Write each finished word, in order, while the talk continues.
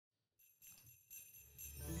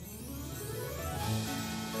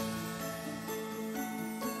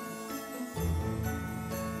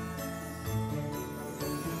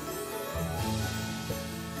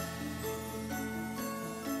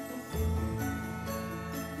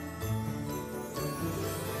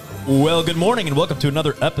Well, good morning and welcome to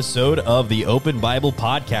another episode of the Open Bible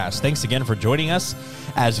Podcast. Thanks again for joining us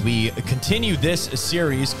as we continue this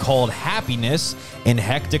series called Happiness in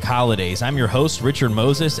Hectic Holidays. I'm your host, Richard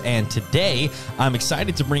Moses, and today I'm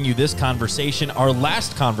excited to bring you this conversation, our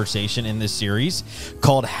last conversation in this series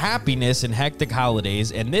called Happiness in Hectic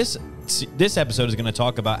Holidays. And this episode is going to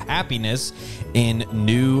talk about happiness in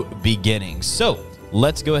new beginnings. So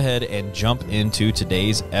let's go ahead and jump into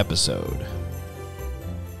today's episode.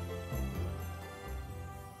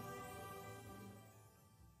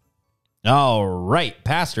 All right,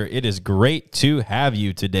 Pastor, it is great to have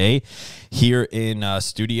you today here in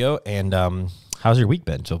studio. And how's your week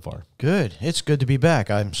been so far? Good. It's good to be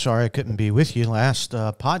back. I'm sorry I couldn't be with you last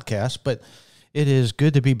podcast, but it is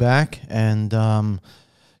good to be back and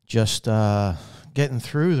just getting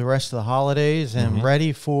through the rest of the holidays and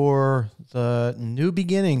ready for the new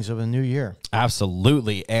beginnings of a new year.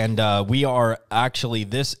 Absolutely. And we are actually,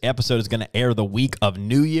 this episode is going to air the week of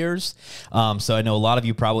New Year's. So I know a lot of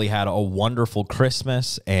you probably had a wonderful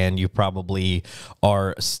Christmas and you probably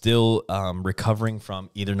are still recovering from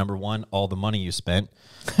either, number one, all the money you spent,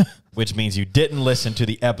 which means you didn't listen to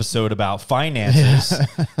the episode about finances,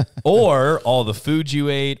 or all the food you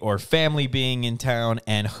ate, or family being in town,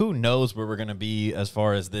 and who knows where we're going to be as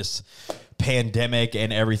far as this pandemic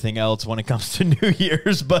and everything else when it comes to New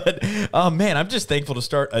Year's. But man, I'm just thankful to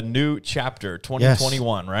start a new chapter,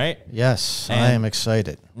 2021, right? Yes, And I am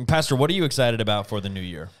excited. Pastor, what are you excited about for the new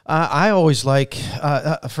year? I always like,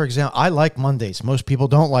 for example, I like Mondays. Most people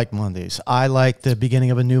don't like Mondays. I like the beginning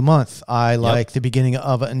of a new month. I like the beginning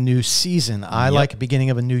of a new season. I like the beginning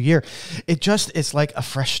of a new year. It's like a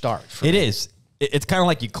fresh start for me. It is. It's kind of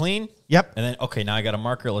like you clean. Yep. And then, okay, now I got a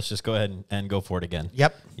marker. Let's just go ahead and go for it again.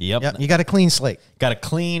 Yep. Yep. You got a clean slate. Got a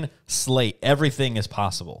clean slate. Everything is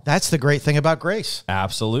possible. That's the great thing about grace.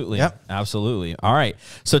 Absolutely. Yep. Absolutely. All right.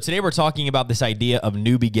 So today we're talking about this idea of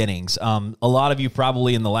new beginnings. A lot of you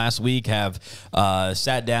probably in the last week have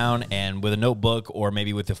sat down and with a notebook or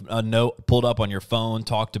maybe with a note pulled up on your phone,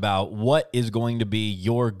 talked about what is going to be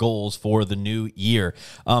your goals for the new year.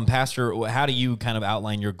 Pastor, how do you kind of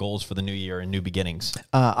outline your goals for the new year and new beginnings?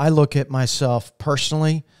 I look at myself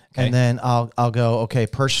personally, and then I'll go, okay,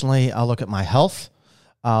 personally, I'll look at my health.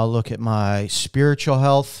 I'll look at my spiritual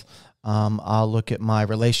health. I'll look at my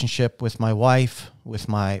relationship with my wife, with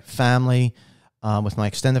my family, with my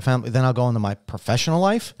extended family. Then I'll go into my professional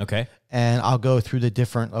life. Okay. And I'll go through the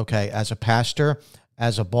different, as a pastor,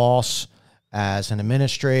 as a boss, as an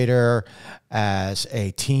administrator, as a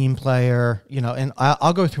team player, and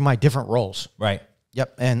I'll go through my different roles. Right.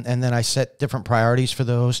 Yep, and then I set different priorities for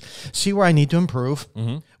those, see where I need to improve,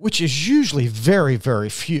 which is usually very, very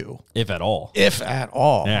few. If at all. If at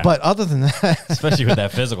all. Yeah. But other than that... Especially with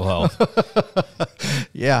that physical health.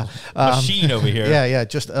 Yeah. Machine over here. Yeah,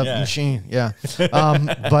 just a machine, yeah.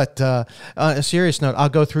 But on a serious note, I'll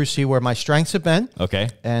go through, see where my strengths have been. Okay.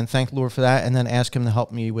 And thank the Lord for that, and then ask him to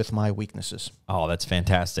help me with my weaknesses. Oh, that's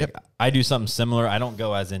fantastic. Yep. I do something similar. I don't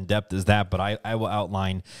go as in-depth as that, but I will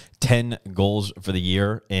outline 10 goals for the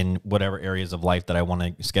year in whatever areas of life that I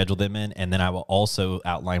want to schedule them in, and then I will also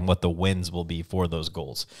outline what the wins will be for those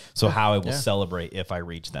goals. So how I will celebrate if I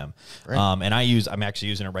reach them. Right. And I'm actually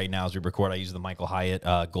using it right now as we record. I use the Michael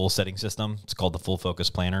Hyatt goal setting system. It's called the Full Focus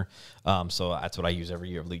Planner. So that's what I use every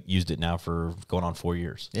year. I've used it now for going on 4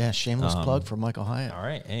 years. Yeah, shameless plug for Michael Hyatt. All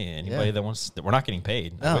right. Hey, anybody that wants, we're not getting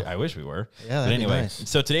paid. No. I wish we were. Yeah, but anyway, nice.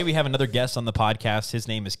 So today we have another guest on the podcast. His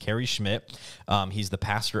name is Cary Schmidt. He's the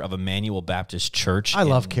pastor of Emmanuel Baptist Church. I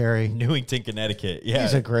love Cary. Newington, Connecticut. Yeah.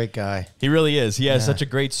 He's a great guy. He really is. He has such a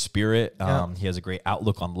great spirit. He has a great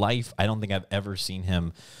outlook on life. I don't think I've ever seen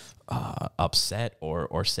him upset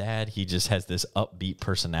or sad. He just has this upbeat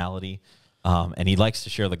personality. And he likes to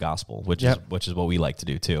share the gospel, which is what we like to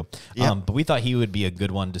do too. But we thought he would be a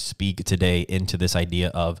good one to speak today into this idea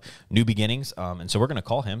of new beginnings. And so we're going to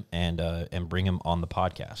call him and bring him on the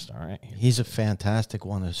podcast. All right. He's a fantastic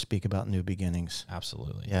one to speak about new beginnings.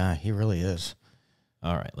 Absolutely. Yeah, he really is.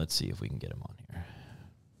 All right. Let's see if we can get him on here.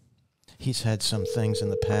 He's had some things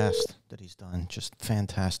in the past that he's done just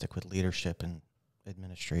fantastic with leadership and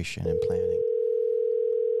administration and planning.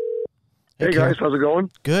 Hey guys, how's it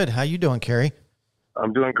going? Good. How you doing, Cary?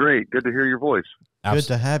 I'm doing great. Good to hear your voice. Good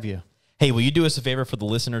to have you. Hey, will you do us a favor for the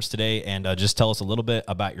listeners today and just tell us a little bit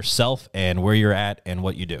about yourself and where you're at and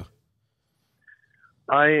what you do?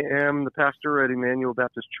 I am the pastor at Emmanuel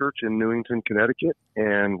Baptist Church in Newington, Connecticut,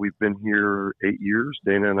 and we've been here 8 years.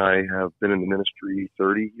 Dana and I have been in the ministry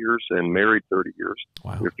 30 years and married 30 years.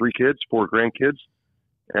 Wow. We have 3 kids, 4 grandkids,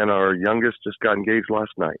 and our youngest just got engaged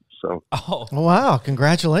last night. So, wow,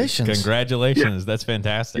 congratulations. Congratulations. Yeah. That's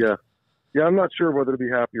fantastic. Yeah. Yeah, I'm not sure whether to be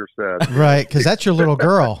happy or sad. Right, because that's your little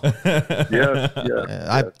girl. Yes.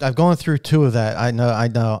 I've gone through 2 of that. I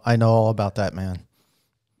know all about that, man.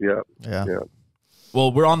 Yeah.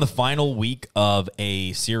 Well, we're on the final week of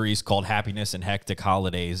a series called Happiness and Hectic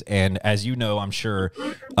Holidays. And as you know, I'm sure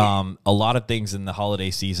a lot of things in the holiday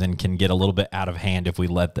season can get a little bit out of hand if we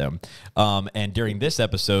let them. And during this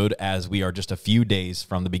episode, as we are just a few days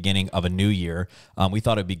from the beginning of a new year, we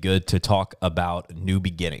thought it'd be good to talk about new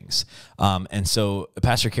beginnings. And so,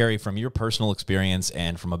 Pastor Cary, from your personal experience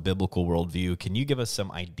and from a biblical worldview, can you give us some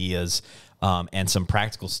ideas and some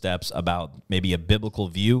practical steps about maybe a biblical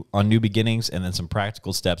view on new beginnings, and then some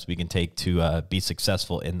practical steps we can take to be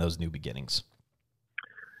successful in those new beginnings?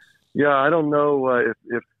 Yeah, I don't know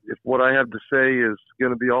if what I have to say is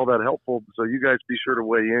going to be all that helpful, so you guys be sure to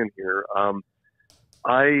weigh in here.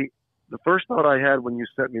 The first thought I had when you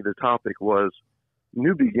sent me the topic was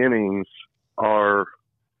new beginnings are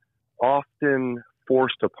often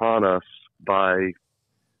forced upon us by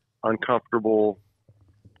uncomfortable,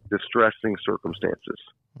 distressing circumstances.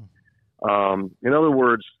 In other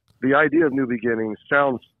words, the idea of new beginnings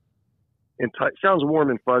sounds warm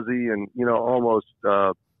and fuzzy, and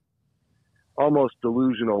almost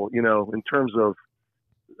delusional, in terms of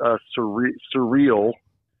surreal.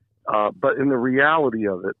 But in the reality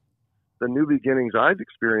of it, the new beginnings I've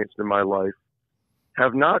experienced in my life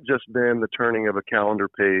have not just been the turning of a calendar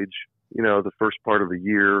page, the first part of the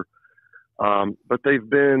year, but they've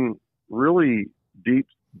been really deep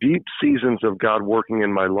seasons of God working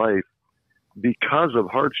in my life because of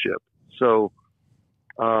hardship. So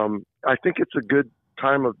I think it's a good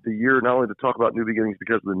time of the year not only to talk about new beginnings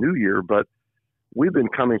because of the new year, but we've been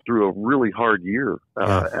coming through a really hard year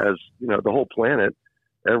as the whole planet,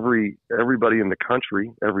 everybody in the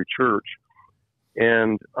country, every church.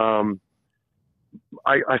 And I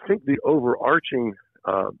think the overarching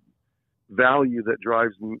value that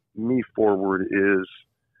drives me forward is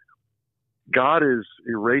God is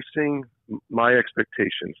erasing my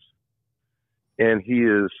expectations, and he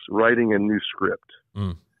is writing a new script.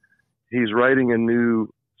 He's writing a new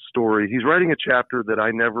story. He's writing a chapter that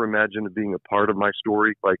I never imagined being a part of my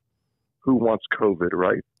story, like who wants COVID,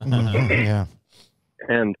 right? Yeah.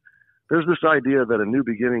 And there's this idea that a new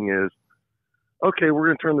beginning is, okay, we're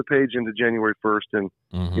going to turn the page into January 1st, and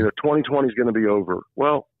 2020 is going to be over.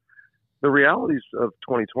 Well, the realities of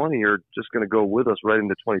 2020 are just going to go with us right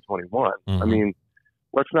into 2021. I mean,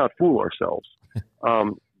 let's not fool ourselves.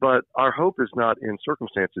 But our hope is not in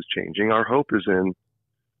circumstances changing. Our hope is in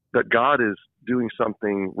that God is doing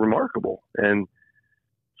something remarkable. And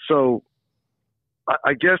so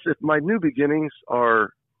I guess if my new beginnings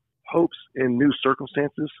are hopes in new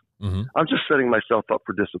circumstances, I'm just setting myself up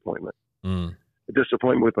for disappointment.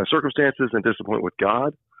 Disappointment with my circumstances and disappointment with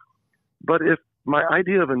God. But if my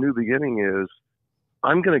idea of a new beginning is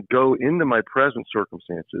I'm going to go into my present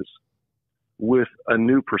circumstances with a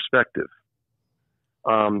new perspective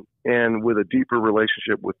and with a deeper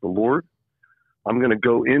relationship with the Lord, I'm going to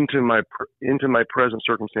go into my present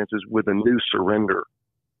circumstances with a new surrender.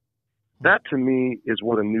 That to me is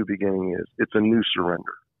what a new beginning is. It's a new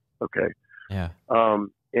surrender. Okay. Yeah.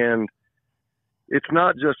 And it's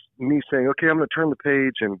not just me saying, okay, I'm going to turn the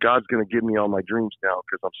page and God's going to give me all my dreams now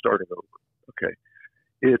because I'm starting over. Okay.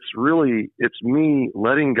 It's me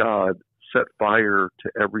letting God set fire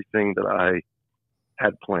to everything that I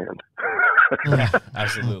had planned.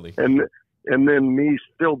 Absolutely. And then me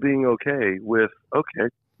still being okay with, okay,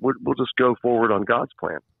 we'll just go forward on God's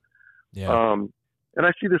plan. Yeah. And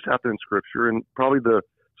I see this happen in Scripture, and probably the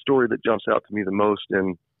story that jumps out to me the most,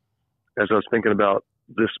 and as I was thinking about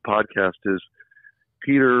this podcast, is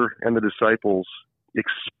Peter and the disciples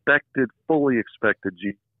fully expected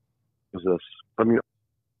Jesus. I mean,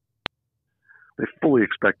 they fully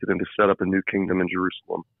expected him to set up a new kingdom in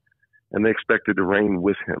Jerusalem, and they expected to reign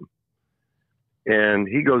with him. And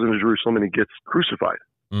he goes into Jerusalem and he gets crucified.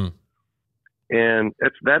 And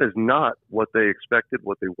that is not what they expected,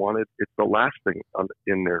 what they wanted. It's the last thing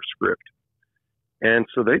in their script. And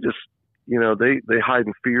so they just, they hide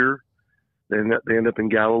in fear. They end up in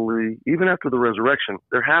Galilee. Even after the resurrection,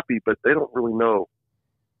 they're happy, but they don't really know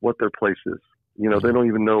what their place is. They don't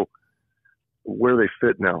even know where they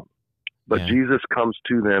fit now. But Jesus comes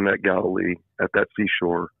to them at Galilee, at that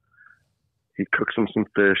seashore. He cooks them some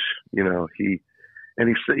fish,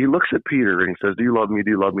 he looks at Peter and he says, "Do you love me?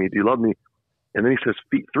 Do you love me? Do you love me?" And then he says,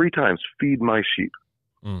 3 times, "Feed my sheep."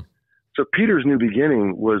 So Peter's new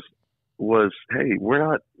beginning was, hey, we're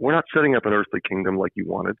not setting up an earthly kingdom like you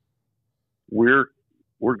wanted. We're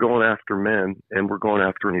going after men, and we're going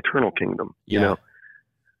after an eternal kingdom.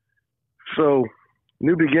 So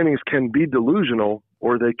new beginnings can be delusional,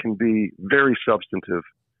 or they can be very substantive,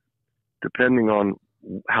 depending on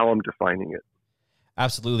how I'm defining it.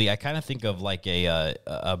 Absolutely. I kind of think of like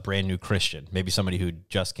a brand new Christian, maybe somebody who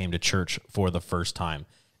just came to church for the first time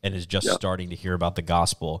and is just starting to hear about the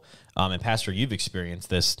gospel. And Pastor, you've experienced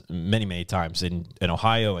this many, many times in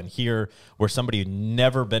Ohio and here, where somebody who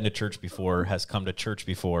never been to church before has come to church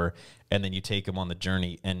before, and then you take them on the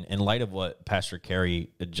journey. And in light of what Pastor Cary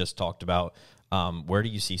just talked about, where do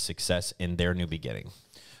you see success in their new beginning?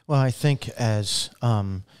 Well, I think as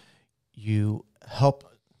you help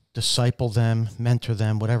disciple them, mentor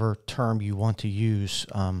them, whatever term you want to use,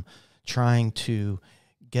 trying to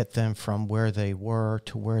get them from where they were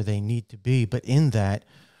to where they need to be. But in that,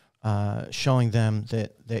 showing them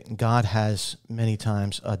that God has many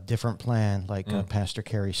times a different plan, like Pastor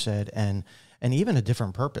Cary said, and even a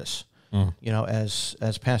different purpose. You know, as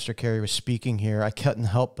Pastor Cary was speaking here, I couldn't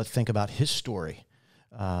help but think about his story.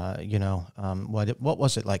 What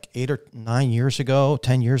was it, like 8 or 9 years ago,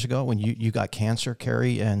 10 years ago, when you got cancer,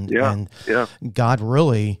 Cary, and God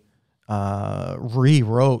really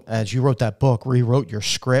rewrote, as you wrote that book, rewrote your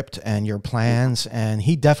script and your plans, and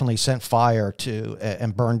he definitely sent fire to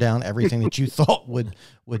and burned down everything that you thought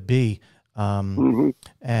would be.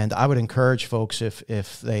 And I would encourage folks,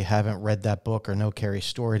 if they haven't read that book or know Cary's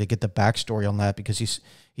story, to get the backstory on that, because he's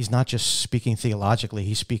not just speaking theologically,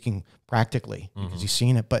 he's speaking practically, because he's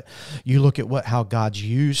seen it. But you look at how God's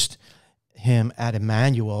used him at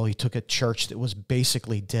Emmanuel. He took a church that was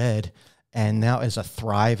basically dead, and now is a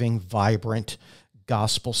thriving, vibrant,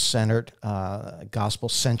 gospel-centered,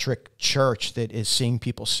 gospel-centric church that is seeing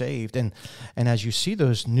people saved. And as you see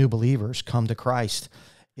those new believers come to Christ,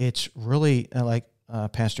 it's really like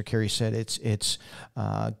Pastor Cary said, it's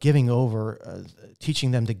giving over,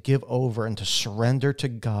 teaching them to give over and to surrender to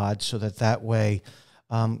God, so that way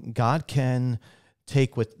God can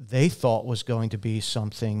take what they thought was going to be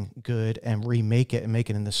something good and remake it and make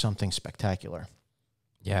it into something spectacular.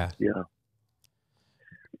 Yeah.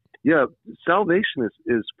 Salvation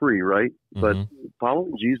is free, right? But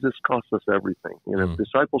following Jesus costs us everything. You know,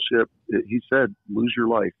 discipleship, he said, lose your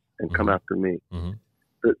life and come after me.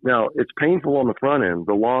 But now, it's painful on the front end.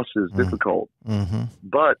 The loss is difficult,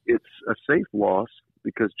 but it's a safe loss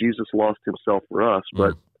because Jesus lost himself for us.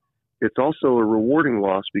 But it's also a rewarding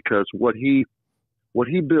loss because what he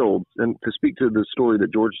builds, and to speak to the story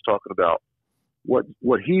that George is talking about, what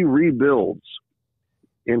he rebuilds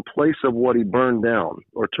in place of what he burned down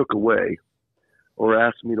or took away or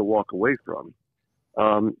asked me to walk away from,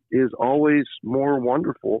 is always more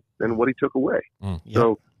wonderful than what he took away.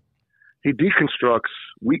 So he deconstructs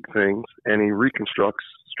weak things and he reconstructs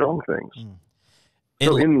strong things.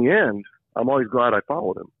 So in the end, I'm always glad I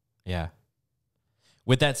followed him. Yeah.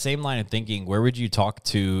 With that same line of thinking, where would you talk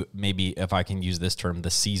to, maybe, if I can use this term,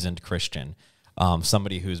 the seasoned Christian,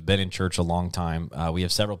 somebody who's been in church a long time? We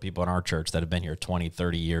have several people in our church that have been here 20,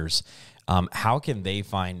 30 years. How can they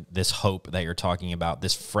find this hope that you're talking about,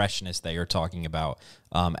 this freshness that you're talking about,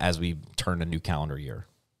 as we turn a new calendar year?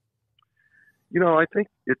 You know, I think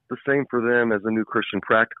it's the same for them as a new Christian,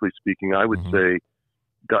 practically speaking. I would say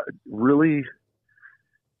really,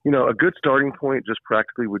 you know, a good starting point just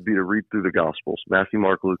practically would be to read through the Gospels, Matthew,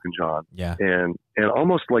 Mark, Luke, and John. Yeah. And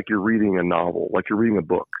almost like you're reading a novel, like you're reading a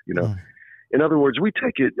book, you know. In other words, we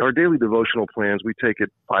take it, our daily devotional plans, we take it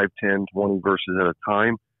 5, 10, 20 verses at a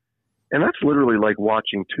time. And that's literally like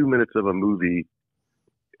watching 2 minutes of a movie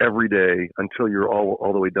every day until you're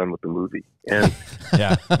all the way done with the movie. And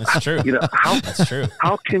yeah, that's true. You know, that's true.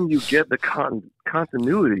 How can you get the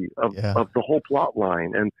continuity of the whole plot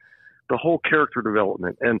line and the whole character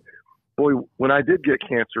development? And boy, when I did get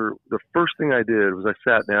cancer, the first thing I did was I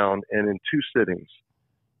sat down, and in 2 sittings,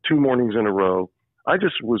 2 mornings in a row, I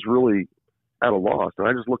just was really at a loss. And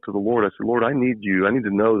I just looked to the Lord. I said, Lord, I need you. I need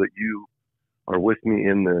to know that you are with me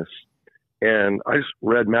in this. And I just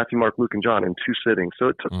read Matthew, Mark, Luke, and John in 2 sittings. So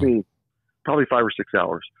it took me probably 5 or 6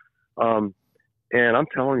 hours. And I'm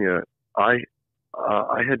telling you, I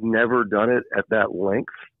had never done it at that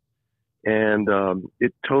length. And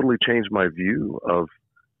it totally changed my view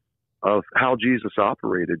of how Jesus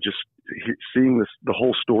operated, just seeing the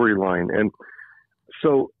whole storyline. And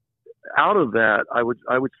so out of that, I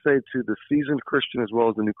would say to the seasoned Christian as well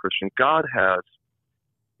as the new Christian, God has,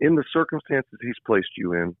 in the circumstances he's placed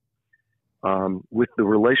you in, with the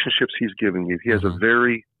relationships he's given you, he has a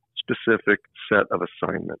very specific set of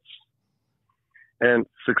assignments. And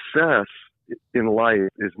success in life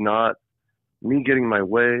is not me getting my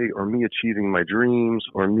way or me achieving my dreams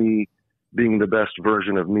or me being the best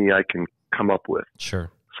version of me I can come up with.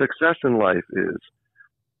 Sure. Success in life is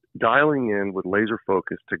dialing in with laser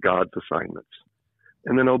focus to God's assignments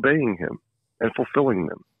and then obeying him and fulfilling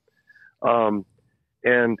them.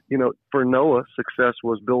 And for Noah, success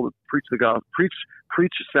was preach the gospel,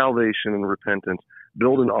 preach salvation and repentance,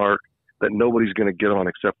 build an ark that nobody's going to get on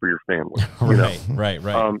except for your family. Right.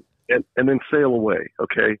 And then sail away.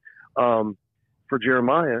 Okay. For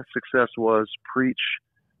Jeremiah, success was preach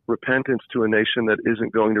repentance to a nation that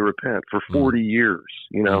isn't going to repent for 40 years,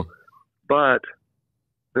 But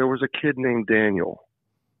there was a kid named Daniel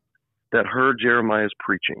that heard Jeremiah's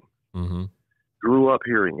preaching, grew up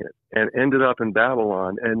hearing it, and ended up in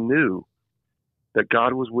Babylon and knew that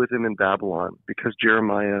God was with him in Babylon because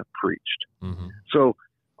Jeremiah preached. So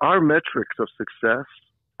our metrics of success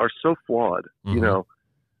are so flawed.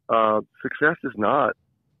 Success is not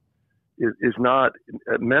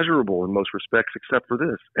measurable in most respects, except for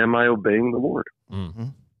this: am I obeying the Lord?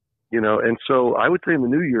 And so I would say in the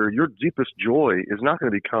new year, your deepest joy is not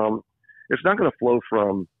going to it's not going to flow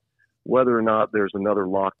from whether or not there's another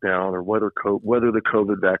lockdown or whether the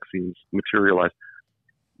COVID vaccines materialize.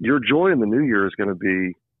 Your joy in the new year is going to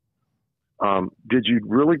be, did you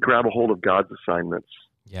really grab a hold of God's assignments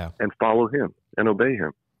and follow him and obey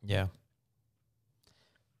him? Yeah.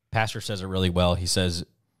 Pastor says it really well. He says,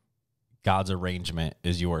 God's arrangement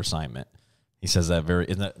is your assignment. He says that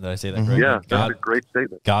did I say that correctly? Yeah, that's a great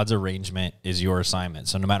statement. God's arrangement is your assignment.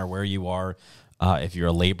 So no matter where you are, if you're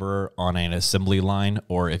a laborer on an assembly line,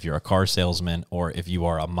 or if you're a car salesman, or if you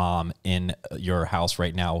are a mom in your house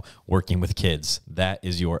right now working with kids, that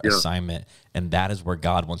is your assignment. And that is where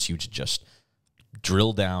God wants you to just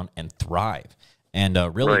drill down and thrive. And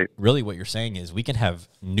really what you're saying is we can have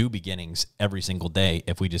new beginnings every single day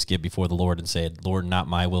if we just get before the Lord and say, Lord, not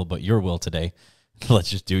my will, but your will today. Let's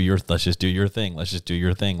just do your thing. Let's just do your thing.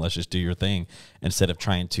 Let's just do your thing, instead of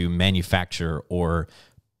trying to manufacture or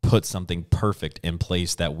put something perfect in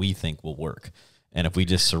place that we think will work. And if we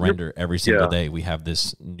just surrender every single day, we have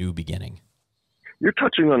this new beginning. You're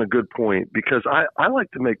touching on a good point, because I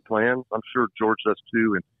like to make plans. I'm sure George does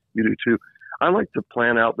too, and you do too. I like to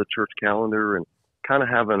plan out the church calendar and kind of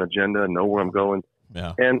have an agenda and know where I'm going.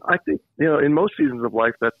 Yeah. And I think, in most seasons of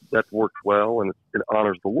life, that's worked well and it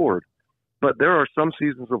honors the Lord. But there are some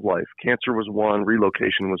seasons of life, cancer was one,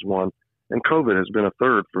 relocation was one, and COVID has been a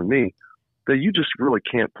third for me, that you just really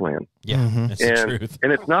can't plan. Yeah, that's the truth.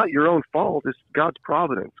 And it's not your own fault. It's God's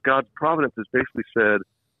providence. God's providence has basically said,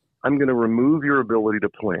 I'm going to remove your ability to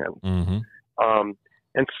plan.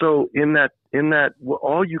 And so in that,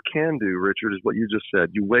 all you can do, Richard, is what you just said.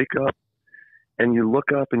 You wake up and you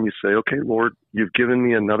look up and you say, okay, Lord, you've given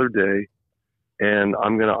me another day, and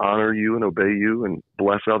I'm going to honor you and obey you and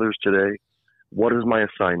bless others today. What is my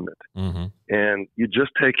assignment? And you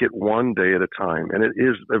just take it one day at a time. And it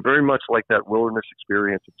is very much like that wilderness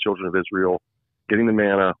experience of the children of Israel, getting the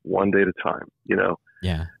manna one day at a time,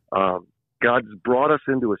 Yeah. God's brought us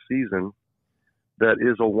into a season that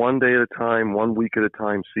is a one day at a time, 1 week at a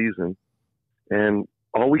time season. And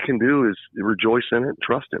all we can do is rejoice in it and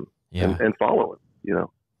trust him and follow him,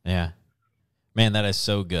 Yeah. Man, that is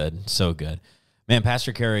so good. So good. Man,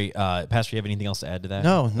 Pastor Cary, Pastor, you have anything else to add to that?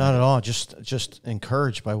 No, not at all. Just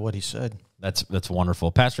encouraged by what he said. That's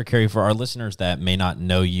wonderful. Pastor Cary, for our listeners that may not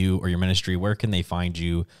know you or your ministry, where can they find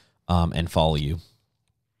you and follow you?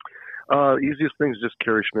 Easiest thing is just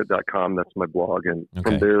CarySchmidt.com. That's my blog. And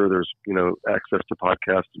from there, there's, access to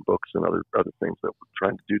podcasts and books and other things that we're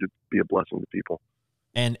trying to do to be a blessing to people.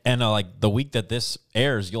 And like the week that this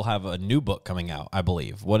airs, you'll have a new book coming out, I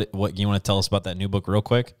believe. What you want to tell us about that new book real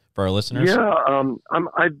quick for our listeners? Yeah,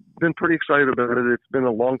 I've been pretty excited about it. It's been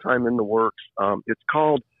a long time in the works. It's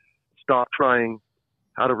called Stop Trying: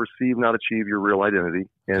 How to Receive, Not Achieve Your Real Identity.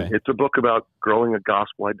 And it's a book about growing a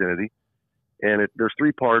gospel identity. And there's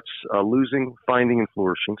 3 parts: losing, finding, and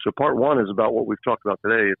flourishing. So part 1 is about what we've talked about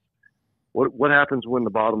today. It's what happens when the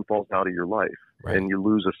bottom falls out of your life and you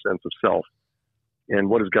lose a sense of self. And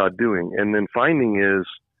what is God doing? And then finding is,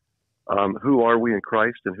 who are we in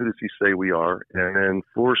Christ, and who does he say we are? And then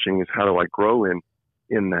flourishing is, how do I grow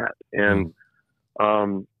in that? And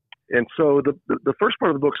so the first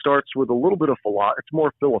part of the book starts with a little bit of it's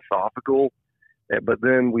more philosophical, but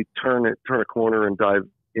then we turn a corner and dive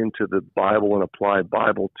into the Bible and apply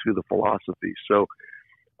Bible to the philosophy. So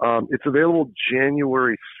it's available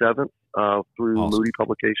January 7th through Moody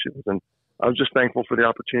Publications, and I was just thankful for the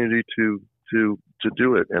opportunity to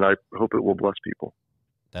do it, and I hope it will bless people.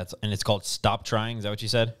 And it's called Stop Trying. Is that what you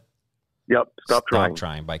said? Yep. Stop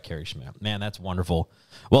Trying by Cary Schmidt. Man, that's wonderful.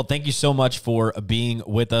 Well, thank you so much for being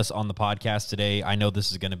with us on the podcast today. I know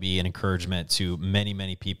this is going to be an encouragement to many,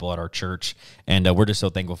 many people at our church, and we're just so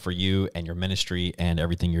thankful for you and your ministry and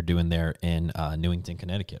everything you're doing there in Newington,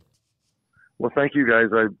 Connecticut. Well, thank you guys.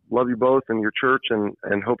 I love you both and your church,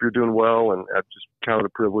 and hope you're doing well. And I just count it a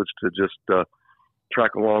privilege to just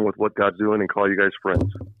track along with what God's doing and call you guys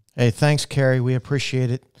friends. Hey, thanks, Cary. We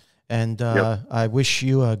appreciate it. And I wish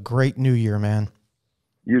you a great new year, man.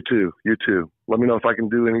 You too. You too. Let me know if I can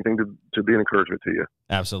do anything to be an encouragement to you.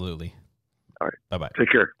 Absolutely. All right. Bye-bye.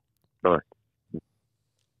 Take care. Bye.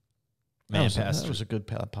 Man, that was a good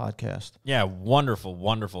podcast. Yeah, wonderful,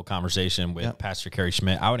 wonderful conversation with Pastor Cary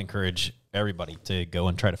Schmidt. I would encourage everybody to go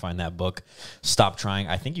and try to find that book, Stop Trying.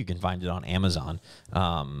 I think you can find it on Amazon,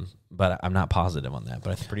 but I'm not positive on that,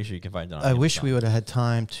 but I'm pretty sure you can find it on Amazon. I wish we would have had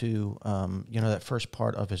time to, that first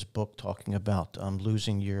part of his book talking about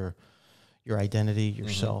losing your identity,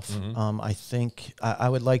 yourself. I think I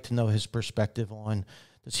would like to know his perspective on,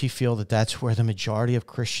 does he feel that that's where the majority of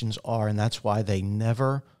Christians are, and that's why they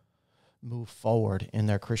never move forward in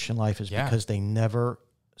their Christian life, is because they never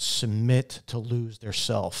submit to lose their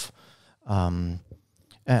self. And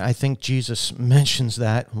I think Jesus mentions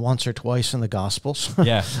that once or twice in the Gospels.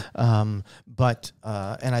 Yeah. And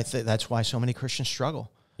I think that's why so many Christians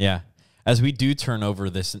struggle. Yeah. As we do turn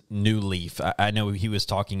over this new leaf, I know he was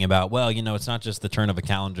talking about, well, it's not just the turn of a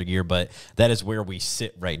calendar year, but that is where we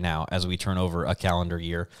sit right now as we turn over a calendar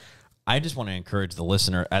year. I just want to encourage the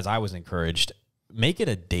listener, as I was encouraged, make it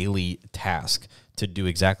a daily task to do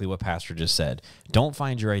exactly what Pastor just said. Don't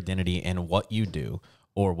find your identity in what you do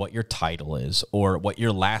or what your title is or what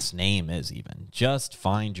your last name is even. Just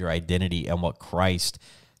find your identity in what Christ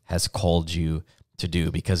has called you to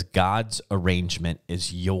do, because God's arrangement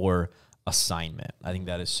is your assignment. I think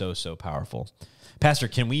that is so, so powerful. Pastor,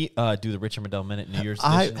 can we do the Richard Medell Minute New Year's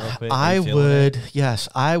edition real quick? I would. Yes,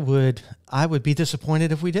 I would. I would be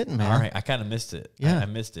disappointed if we didn't, man. All right, I kind of missed it. Yeah, I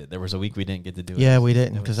missed it. There was a week we didn't get to do it. Yeah, we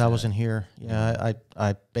didn't because I wasn't here. Yeah,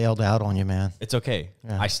 I bailed out on you, man. It's okay.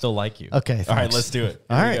 Yeah. I still like you. Okay, thanks. All right, let's do it.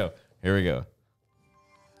 All right. Go. Here we go.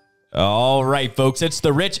 All right, folks, it's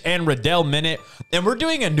the Rich and Riddell Minute, and we're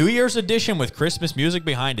doing a New Year's edition with Christmas music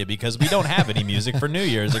behind it because we don't have any music for New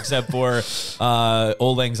Year's except for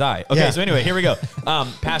Old Lang Syne. Okay, so anyway, here we go.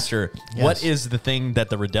 Pastor, what is the thing that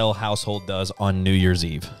the Riddell household does on New Year's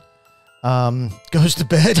Eve? Goes to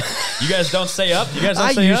bed. You guys don't stay up? You guys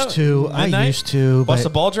don't stay up? I used to. Watch the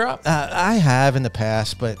ball drop? I have in the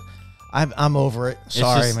past, but I'm over it.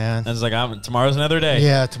 Sorry, man. It's like tomorrow's another day.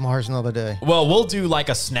 Yeah, tomorrow's another day. Well, we'll do like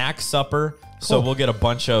a snack supper. Cool. So we'll get a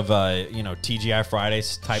bunch of TGI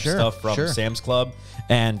Fridays type stuff from Sam's Club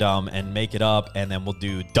and make it up, and then we'll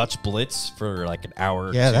do Dutch Blitz for like an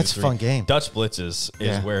hour. Yeah, that's a fun game. Dutch Blitz is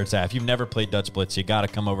where it's at. If you've never played Dutch Blitz, you got to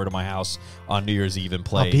come over to my house on New Year's Eve and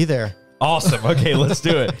play. I'll be there. Awesome. Okay, let's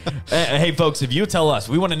do it. Hey, folks, if you tell us,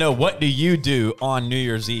 we want to know, what do you do on New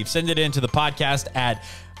Year's Eve? Send it into the podcast at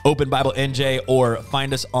Open Bible NJ, or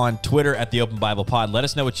find us on Twitter at the Open Bible Pod. Let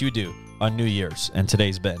us know what you do on New Year's. And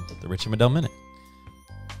today's been the Rich and Medell Minute.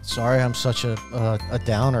 Sorry, I'm such a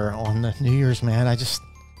downer on the New Year's, man.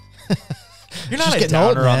 You're not a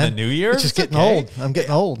downer on the New Year's. It's just getting old. I'm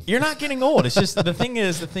getting old. You're not getting old. It's just the thing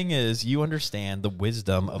is you understand the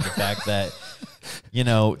wisdom of the fact that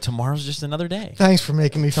tomorrow's just another day. Thanks for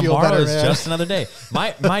making me feel better, man. Tomorrow is just another day.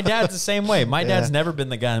 My dad's the same way. My dad's never been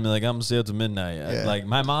the guy to be like, I'm gonna stay up to midnight. Yeah. Like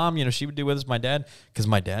my mom, she would do with us. My dad, because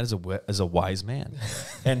my dad is a wise man,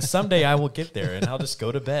 and someday I will get there and I'll just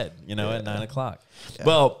go to bed, at 9 o'clock. Yeah.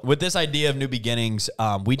 Well, with this idea of new beginnings,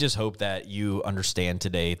 we just hope that you understand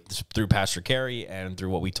today through Pastor Cary and through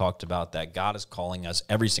what we talked about, that God is calling us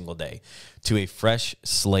every single day to a fresh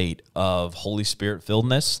slate of Holy Spirit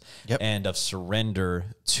filledness and of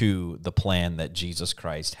surrender to the plan that Jesus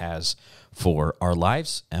Christ has for our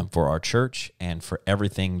lives and for our church and for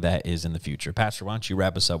everything that is in the future. Pastor, why don't you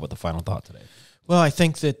wrap us up with a final thought today? Well, I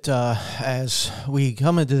think that as we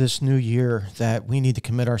come into this new year, that we need to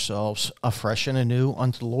commit ourselves afresh and anew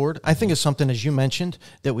unto the Lord. I think it's something, as you mentioned,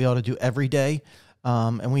 that we ought to do every day,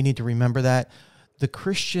 and we need to remember that. The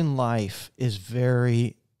Christian life is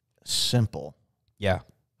very simple. Yeah.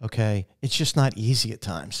 Okay? It's just not easy at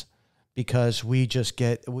times because we just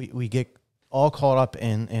get all caught up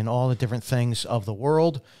in all the different things of the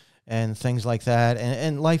world and things like that,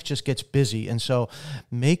 and life just gets busy. And so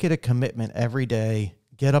make it a commitment every day.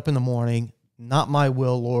 Get up in the morning, not my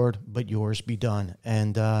will, Lord, but yours be done.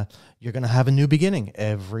 And you're going to have a new beginning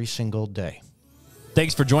every single day.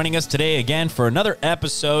 Thanks for joining us today again for another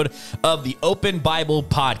episode of the Open Bible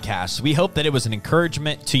Podcast. We hope that it was an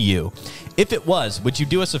encouragement to you. If it was, would you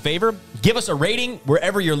do us a favor? Give us a rating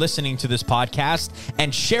wherever you're listening to this podcast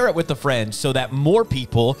and share it with a friend so that more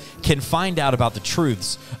people can find out about the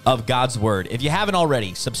truths of God's Word. If you haven't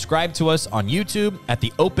already, subscribe to us on YouTube at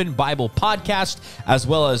the Open Bible Podcast, as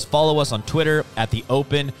well as follow us on Twitter at the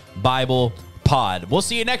Open Bible Pod. We'll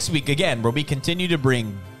see you next week again, where we continue to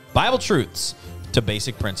bring Bible truths to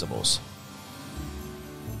basic principles.